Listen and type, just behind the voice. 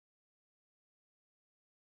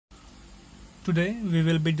Today we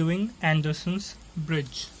will be doing Anderson's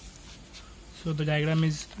bridge. So the diagram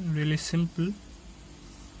is really simple.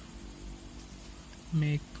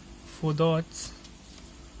 Make 4 dots.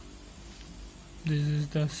 This is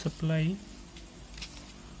the supply.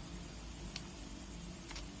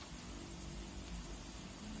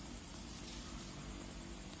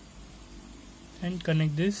 And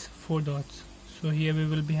connect these 4 dots. So here we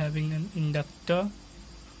will be having an inductor,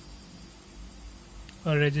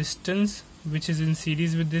 a resistance which is in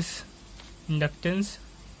series with this inductance.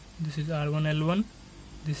 This is R1 L1,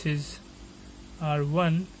 this is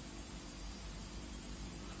R1,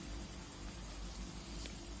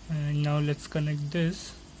 and now let's connect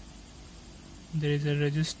this. There is a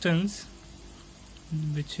resistance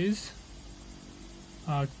which is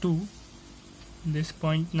R2, this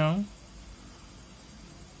point now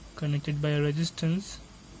connected by a resistance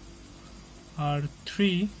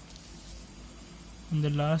R3, and the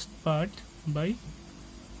last part by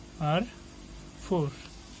R4.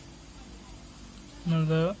 Now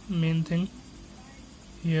the main thing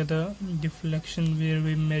here, the deflection where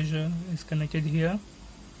we measure is connected here.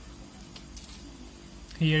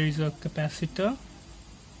 Here is a capacitor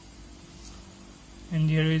and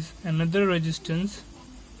here is another resistance,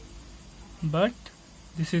 but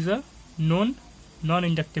this is a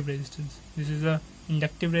non-inductive resistance. This is a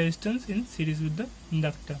inductive resistance in series with the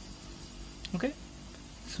inductor. Okay,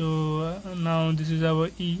 so now this is our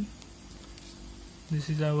E, this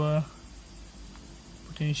is our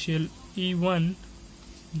potential E1,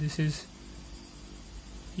 this is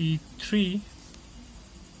E3.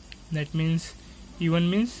 That means E1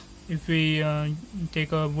 means if we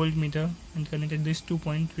take a voltmeter and connect at these 2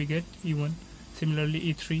 points, we get E1.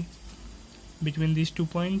 Similarly E3, between these 2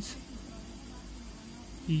 points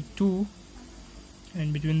E2,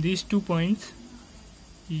 and between these 2 points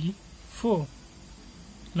E4.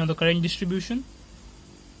 Now the current distribution,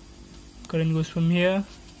 current goes from here,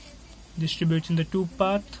 distributes in the 2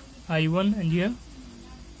 path, I1 and here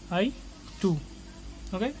I2.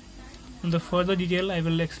 Okay, and the further detail I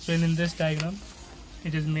will explain in this diagram.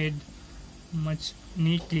 It is made much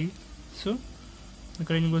neatly. So the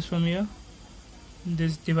current goes from here,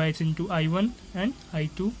 this divides into I1 and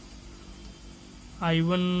I2.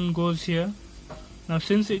 I1 goes here. Now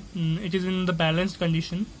since it is in the balanced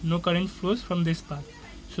condition, no current flows from this path,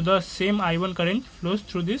 so the same I1 current flows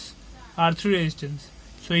through this R3 resistance.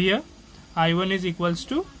 So here I1 is equals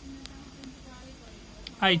to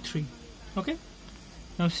I3. Okay,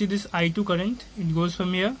 now see this I2 current, it goes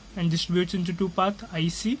from here and distributes into 2 paths,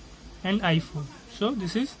 IC and I4. So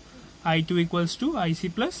this is I2 equals to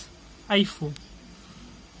IC plus I4.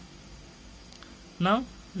 Now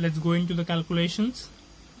let's go into the calculations.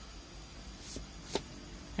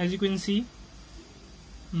 As you can see,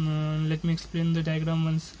 let me explain the diagram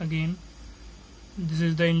once again. This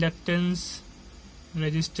is the inductance,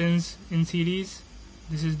 resistance in series.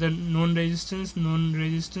 This is the known resistance, known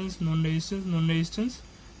resistance, known resistance, known resistance.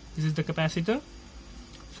 This is the capacitor.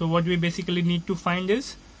 So what we basically need to find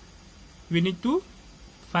is, we need to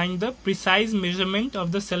find the precise measurement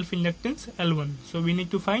of the self-inductance L1. So we need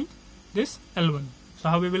to find this L1. So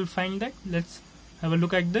how we will find that? Let's have a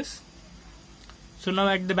look at this. So now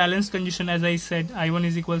at the balanced condition, as I said, I1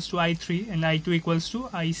 is equals to I3 and I2 equals to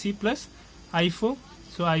IC plus I4.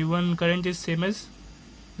 So I1 current is same as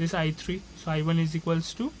this I3. So I1 is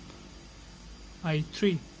equals to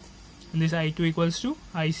I3 and this I2 equals to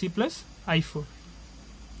IC plus I4.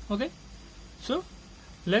 Okay, so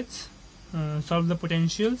let's solve the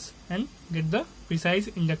potentials and get the precise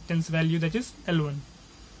inductance value, that is L1.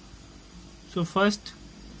 So first,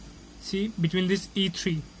 see between this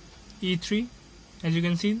E3, as you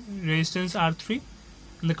can see, resistance R3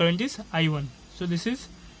 and the current is I1. So this is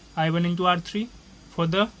I1 into R3. For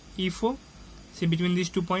the E4, see between these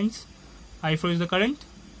 2 points, I4 is the current,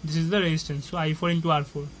 this is the resistance. So I4 into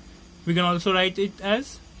R4. We can also write it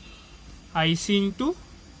as IC into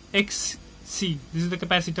XC. This is the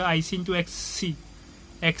capacitor, IC into XC.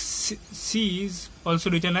 XC is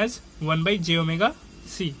also written as 1 by j omega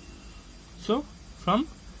C. So from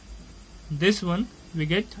this one we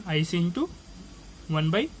get IC into 1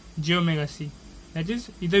 by j omega C. That is,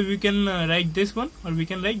 either we can write this one or we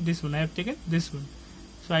can write this one. I have taken this one.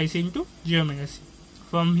 So IC into j omega C.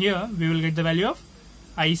 From here we will get the value of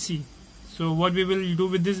IC. So what we will do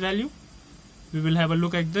with this value? We will have a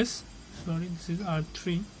look at this. Sorry, this is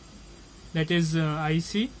R3. That is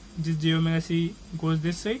IC. This j omega C goes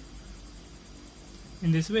this side.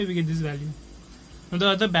 In this way we get this value. Now the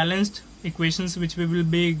other balanced equations which we will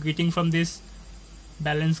be getting from this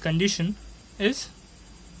balanced condition is,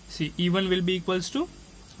 see, E1 will be equals to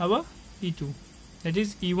our E2 that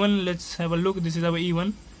is E1. Let's have a look. This is our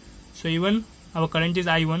E1. So E1, our current is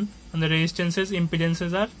I1, and the resistances,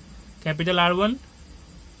 impedances are capital R1,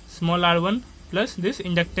 small r1 plus this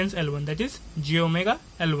inductance L1, that is j omega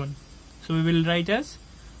L1. So we will write as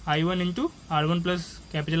I1 into R1 plus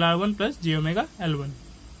capital R1 plus j omega L1,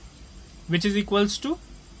 which is equals to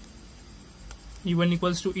E1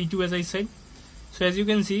 equals to E2, as I said. So as you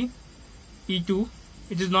can see, E2,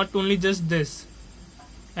 it is not only just this.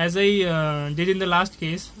 As I did in the last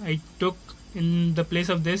case, I took in the place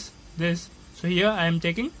of this. So here I am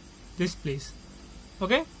taking this place,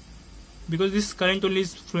 okay, because this current only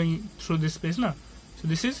is flowing through this place now. So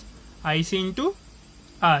this is IC into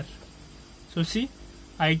R. So see,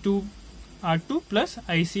 I2 R2 plus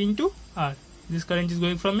IC into R. This current is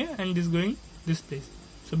going from here and this is going this place.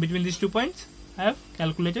 So between these 2 points I have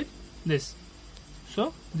calculated this.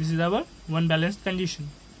 So this is our one balanced condition.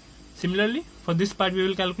 Similarly for this part we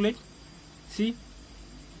will calculate. See,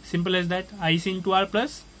 simple as that, IC into R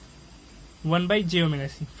plus 1 by j omega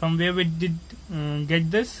c. From where we did get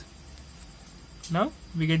this? Now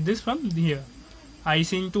we get this from here.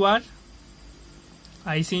 IC into R,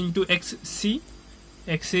 IC into XC.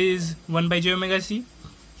 XC is 1 by j omega c.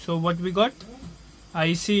 So what we got?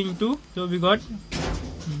 IC into, so we got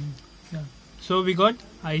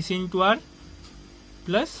IC into R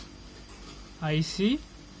plus IC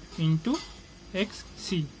into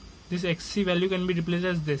XC. This XC value can be replaced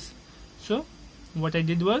as this. So what I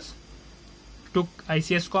did was took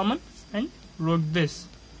IC as common and wrote this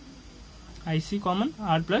IC common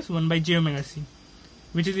R plus 1 by j omega c,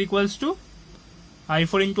 which is equals to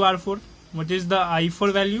I4 into R4. What is the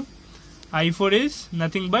I4 value? I4 is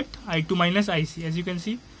nothing but I2 minus IC. As you can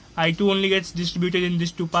see, I2 only gets distributed in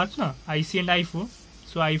these two parts now, IC and I4.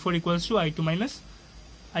 So I4 equals to I2 minus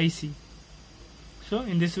IC. So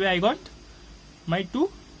in this way I got my two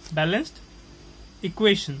balanced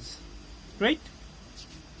equations, right?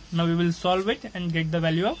 Now we will solve it and get the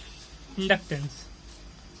value of inductance.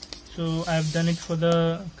 So I have done it for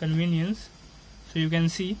the convenience. So you can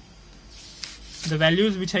see the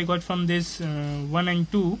values which I got from this 1 and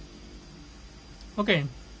 2. Okay,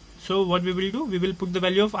 so what we will do, we will put the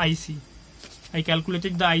value of IC. I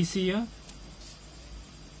calculated the IC here.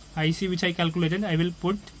 IC which I calculated, I will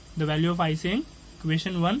put the value of IC in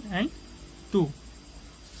equation 1 and 2.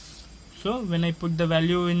 So when I put the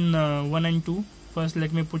value in 1 and 2, first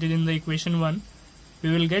let me put it in the equation 1,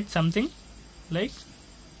 we will get something like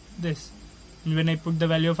this. And when I put the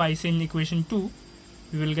value of IC in equation 2,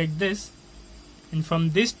 we will get this. And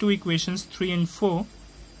from these two equations 3 and 4,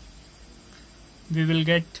 we will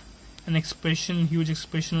get an expression, huge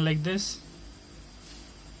expression like this.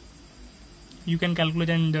 You can calculate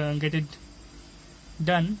and get it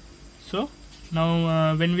done. So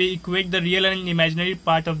now when we equate the real and imaginary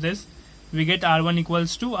part of this, we get R1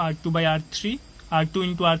 equals to R2 by R3, R2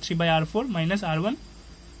 into R3 by R4 minus R1.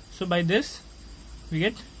 So by this we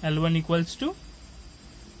get L1 equals to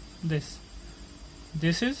this.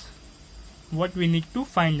 This is what we need to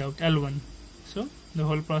find out, L1. So the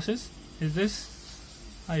whole process is this.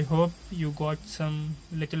 I hope you got some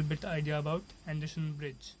little bit idea about Anderson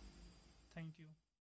bridge.